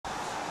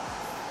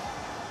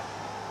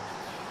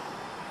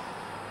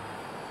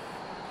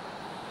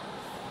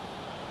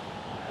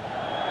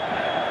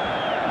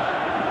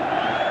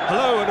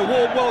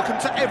welcome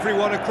to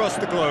everyone across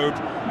the globe.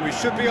 We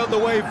should be on the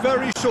way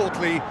very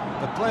shortly.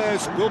 The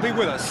players will be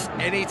with us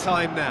any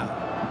time now.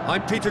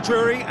 I'm Peter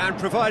Drury, and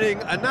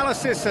providing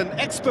analysis and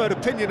expert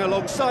opinion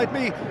alongside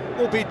me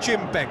will be Jim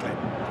Beglin.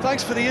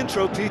 Thanks for the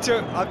intro,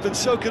 Peter. I've been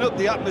soaking up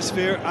the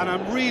atmosphere and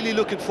I'm really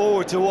looking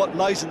forward to what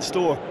lies in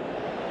store.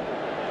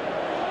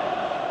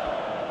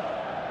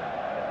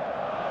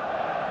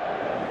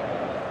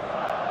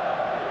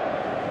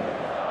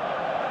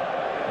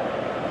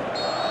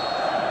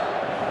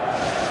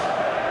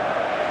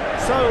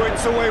 So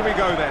it's away we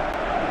go then.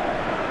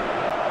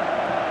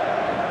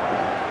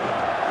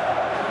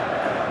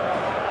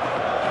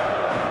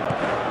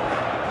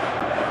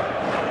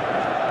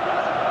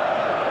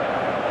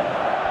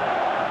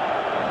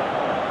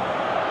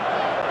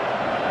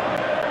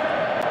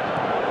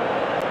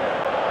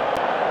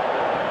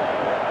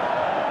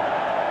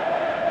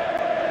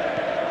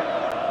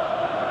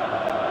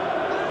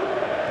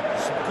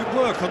 Some good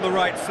work on the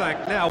right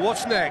flank. Now,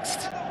 what's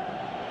next?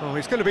 Oh,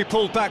 he's going to be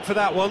pulled back for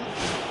that one.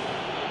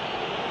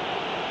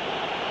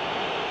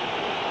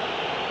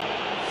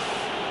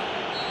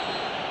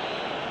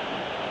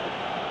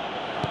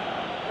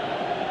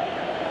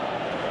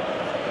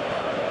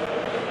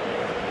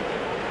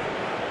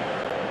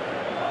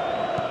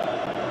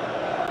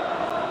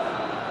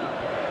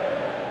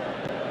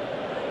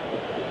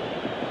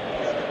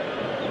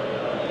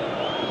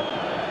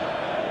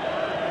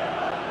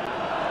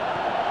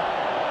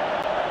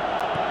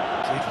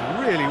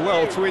 Really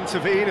well to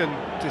intervene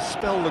and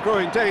dispel the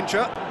growing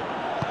danger.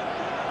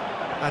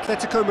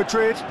 Atletico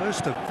Madrid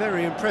boast a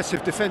very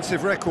impressive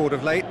defensive record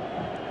of late.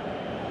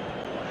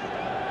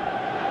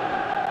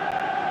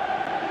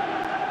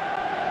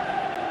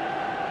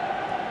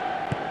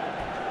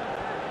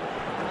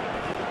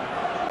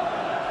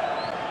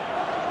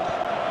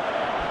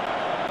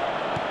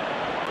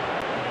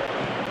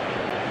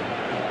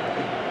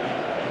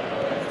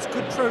 It's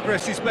good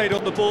progress he's made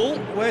on the ball.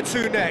 Where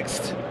to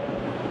next?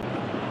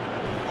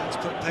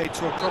 Put paid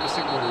to a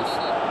promising move.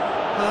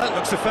 That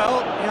looks a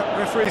foul. Yep,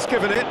 referee's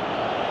given it. Oh,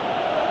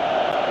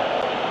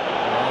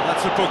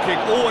 that's a booking,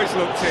 always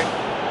looked in.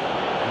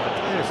 The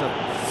players are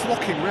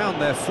flocking round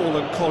their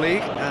fallen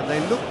colleague and they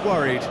look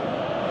worried.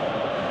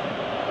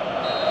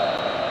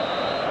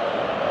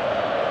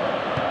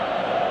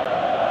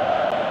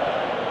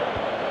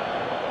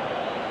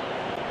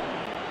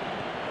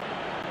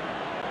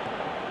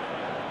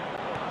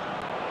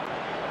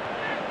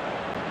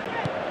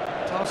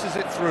 Passes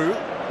it through.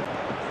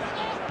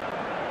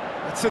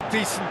 It's a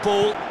decent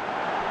ball.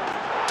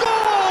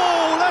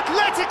 Goal!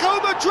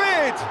 Atletico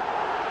Madrid!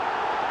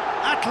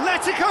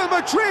 Atletico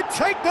Madrid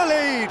take the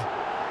lead!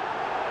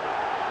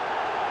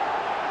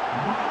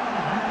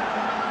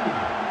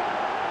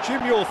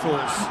 Jim, your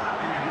thoughts?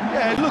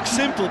 Yeah, it looks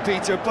simple,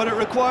 Peter, but it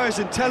requires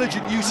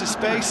intelligent use of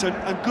space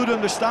and good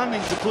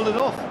understanding to pull it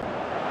off.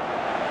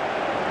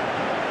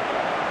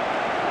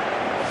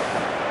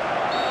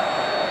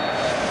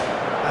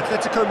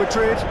 Atletico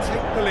Madrid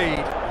take the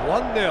lead,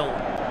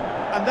 1-0.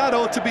 And that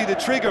ought to be the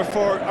trigger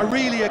for a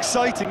really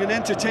exciting and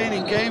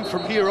entertaining game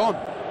from here on.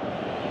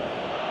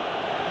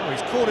 Oh,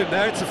 he's caught him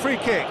there, it's a free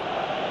kick.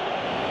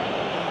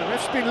 And the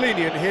ref's been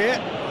lenient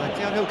here. I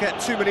doubt he'll get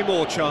too many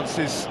more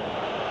chances.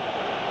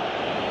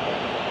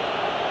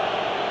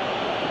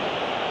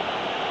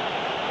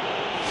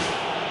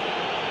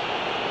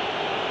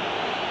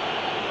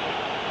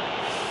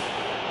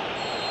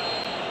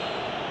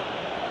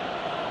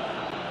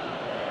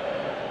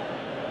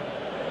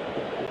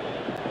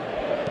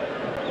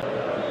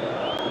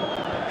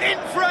 In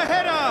for a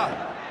header!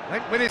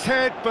 Went with his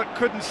head, but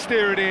couldn't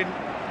steer it in.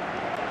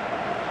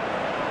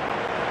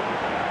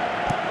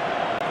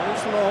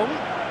 Ball's long.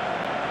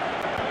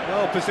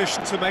 Well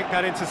positioned to make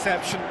that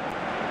interception.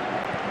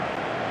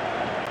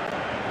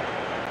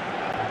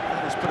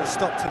 That has put a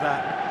stop to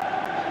that.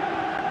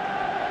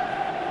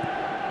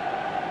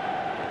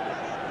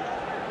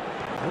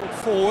 Ball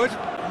forward.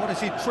 What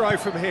does he try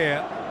from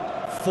here?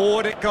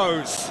 Forward it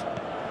goes.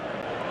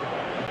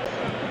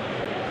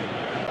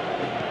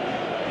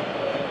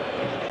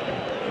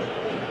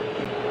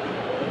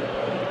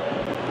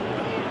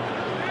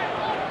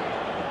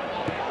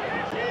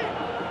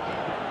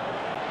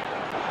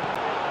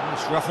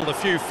 Ruffled a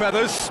few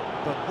feathers,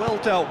 but well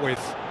dealt with.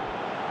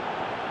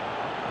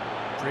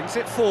 Brings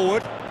it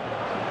forward.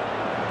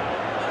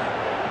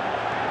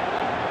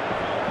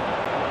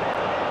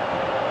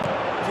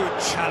 Good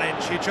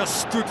challenge, he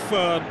just stood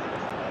firm.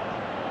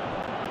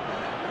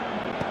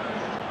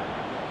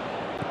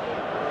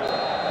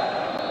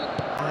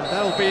 And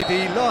that'll be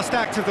the last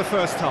act of the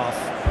first half.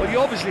 Well, you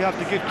obviously have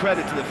to give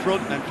credit to the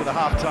front men for the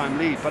half-time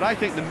lead, but I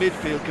think the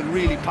midfield can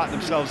really pat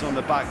themselves on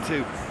the back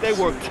too. They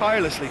work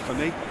tirelessly for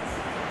me.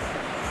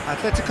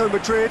 Atletico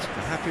Madrid, the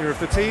happier of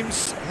the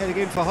teams, heading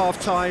in for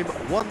half-time,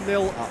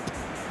 1-0 up.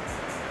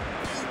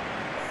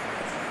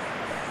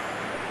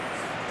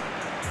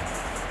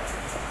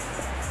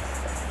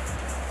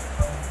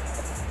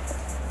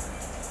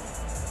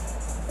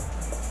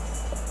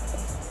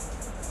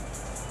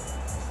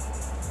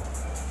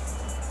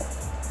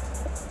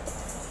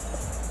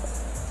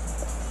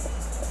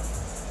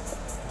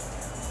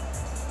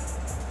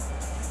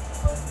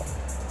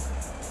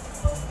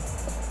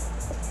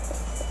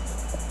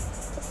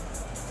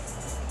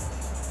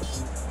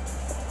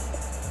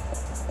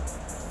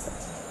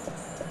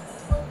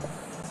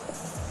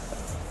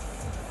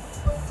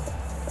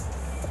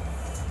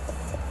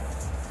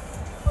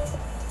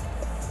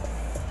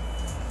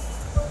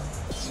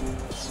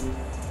 Here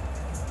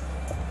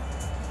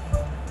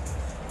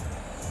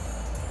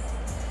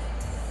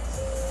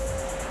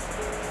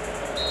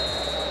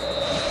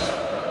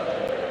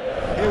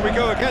we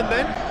go again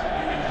then.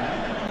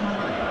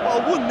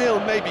 Well,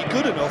 1-0 may be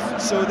good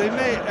enough, so they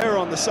may err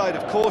on the side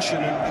of caution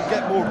and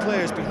get more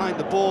players behind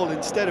the ball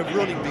instead of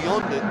running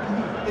beyond it.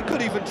 They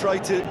could even try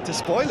to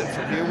spoil it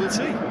from here, we'll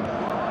see.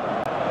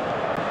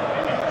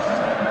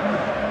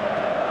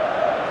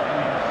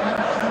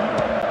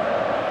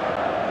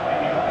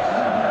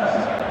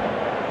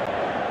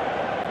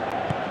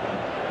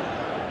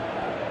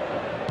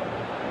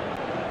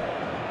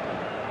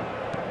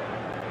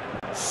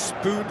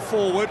 Spoon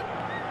forward.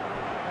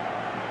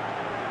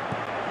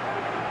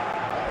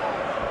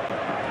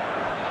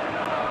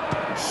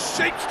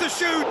 Shapes to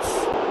shoot.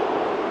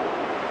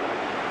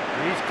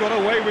 He's got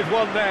away with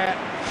one there.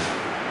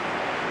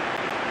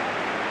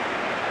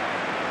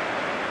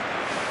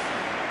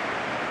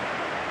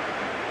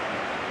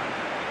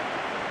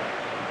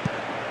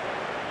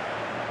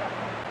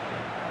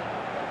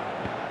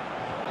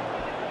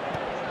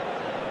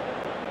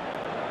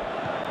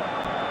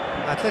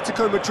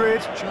 Atletico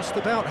Madrid just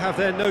about have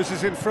their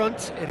noses in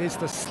front. It is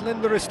the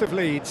slenderest of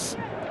leads.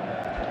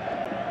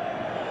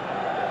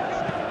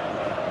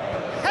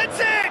 Heads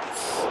it!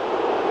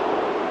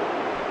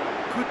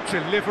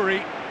 Good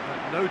delivery,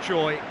 but no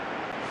joy.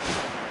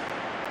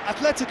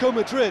 Atletico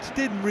Madrid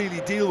didn't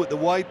really deal with the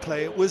wide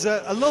play. It was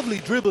a lovely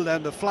dribble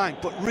down the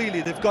flank, but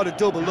really they've got to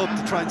double up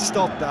to try and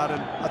stop that,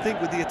 and I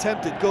think with the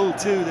attempted goal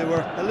too, they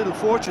were a little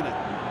fortunate.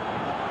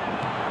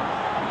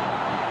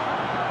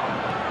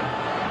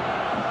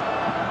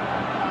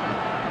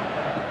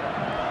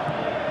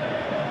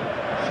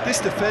 This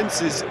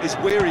defence is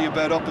wary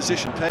about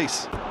opposition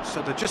pace.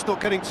 So they're just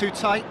not getting too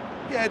tight?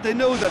 Yeah, they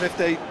know that if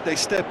they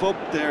step up,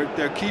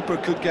 their keeper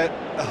could get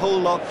a whole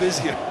lot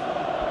busier.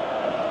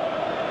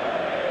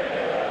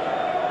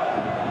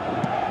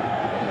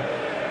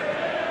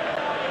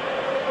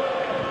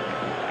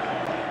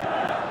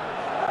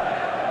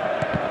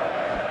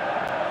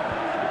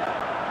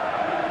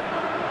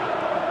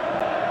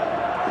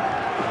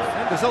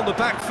 Defenders on the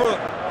back foot.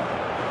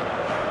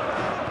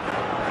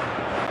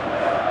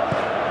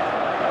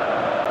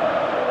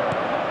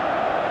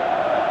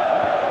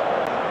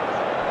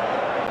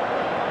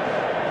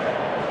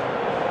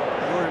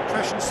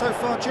 So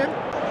far, Jim?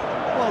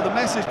 Well, the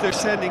message they're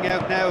sending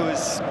out now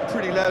is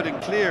pretty loud and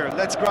clear.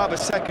 Let's grab a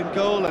second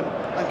goal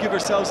and give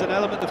ourselves an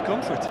element of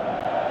comfort. Gets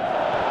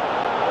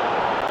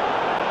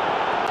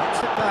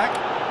it back.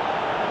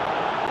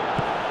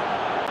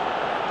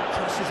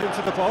 Crosses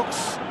into the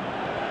box.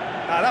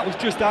 That was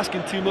just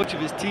asking too much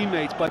of his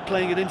teammates by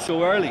playing it in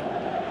so early.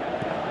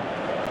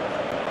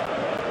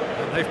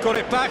 And they've got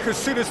it back as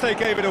soon as they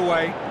gave it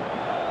away.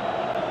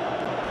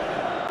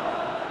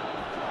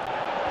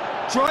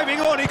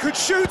 Driving on, he could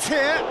shoot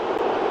here.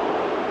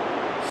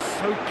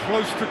 So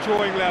close to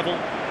drawing level.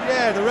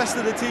 Yeah, the rest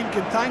of the team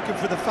can thank him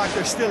for the fact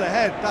they're still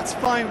ahead. That's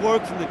fine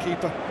work from the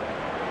keeper.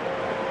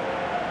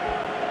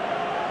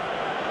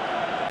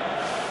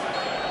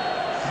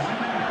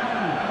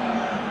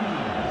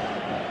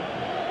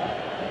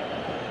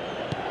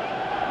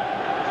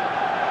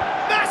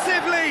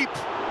 Massive leap!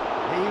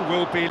 He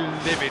will be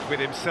livid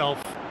with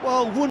himself.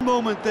 Well, one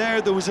moment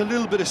there was a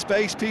little bit of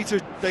space,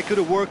 Peter, they could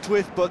have worked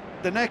with, but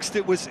the next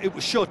it was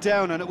shut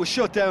down, and it was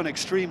shut down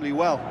extremely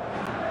well.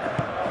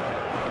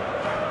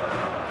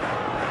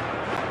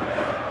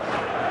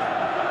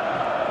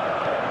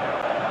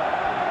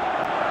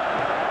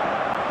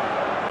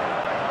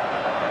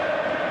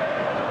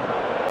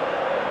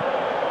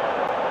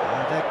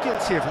 They're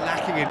guilty of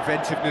lacking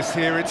inventiveness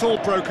here. It's all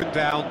broken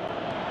down.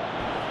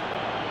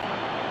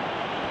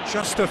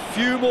 Just a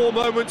few more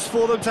moments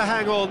for them to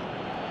hang on.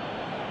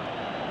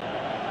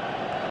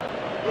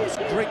 It's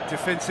great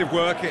defensive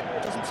work. It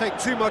doesn't take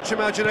too much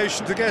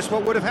imagination to guess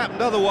what would have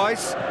happened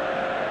otherwise.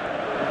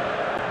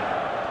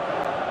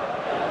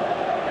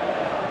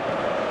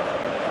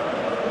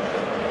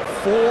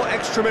 Four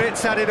extra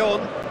minutes added on.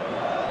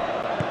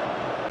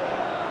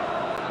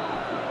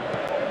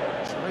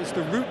 Tries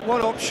the route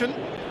one option.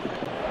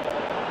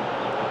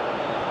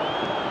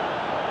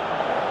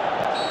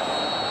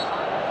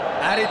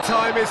 Added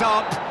time is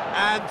up,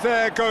 and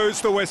there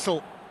goes the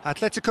whistle.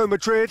 Atletico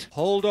Madrid,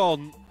 hold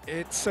on.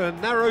 It's a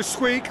narrow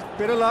squeak,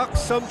 bit of luck,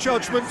 some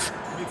judgment.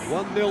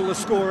 1-0 the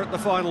score at the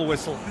final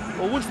whistle.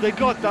 Well, once they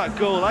got that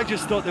goal, I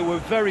just thought they were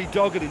very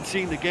dogged in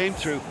seeing the game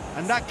through.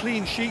 And that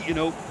clean sheet, you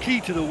know,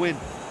 key to the win.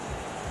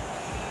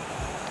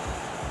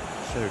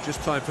 So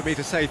just time for me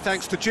to say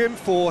thanks to Jim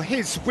for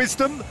his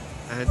wisdom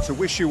and to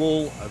wish you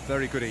all a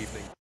very good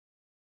evening.